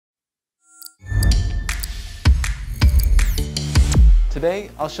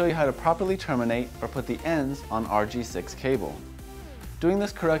Today, I'll show you how to properly terminate or put the ends on RG-6 cable. Doing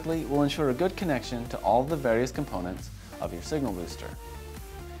this correctly will ensure a good connection to all of the various components of your signal booster.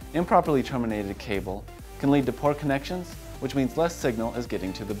 Improperly terminated cable can lead to poor connections, which means less signal is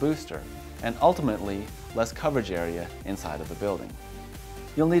getting to the booster, and ultimately less coverage area inside of the building.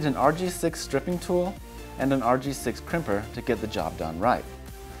 You'll need an RG-6 stripping tool and an RG-6 crimper to get the job done right.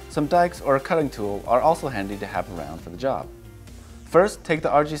 Some dikes or a cutting tool are also handy to have around for the job. First, take the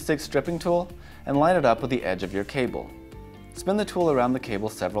RG-6 stripping tool and line it up with the edge of your cable. Spin the tool around the cable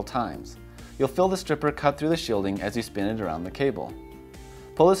several times. You'll feel the stripper cut through the shielding as you spin it around the cable.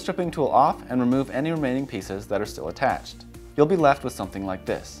 Pull the stripping tool off and remove any remaining pieces that are still attached. You'll be left with something like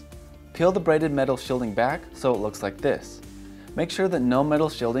this. Peel the braided metal shielding back so it looks like this. Make sure that no metal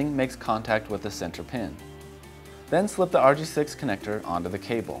shielding makes contact with the center pin. Then slip the RG-6 connector onto the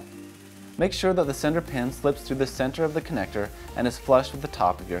cable. Make sure that the center pin slips through the center of the connector and is flush with the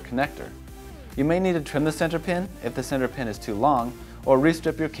top of your connector. You may need to trim the center pin if the center pin is too long, or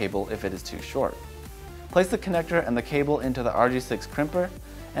restrip your cable if it is too short. Place the connector and the cable into the RG-6 crimper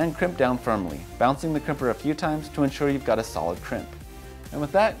and crimp down firmly, bouncing the crimper a few times to ensure you've got a solid crimp. And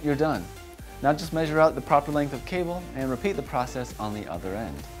with that, you're done. Now just measure out the proper length of cable and repeat the process on the other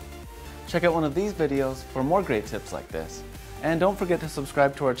end. Check out one of these videos for more great tips like this. And don't forget to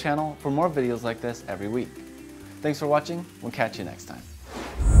subscribe to our channel for more videos like this every week. Thanks for watching. We'll catch you next time.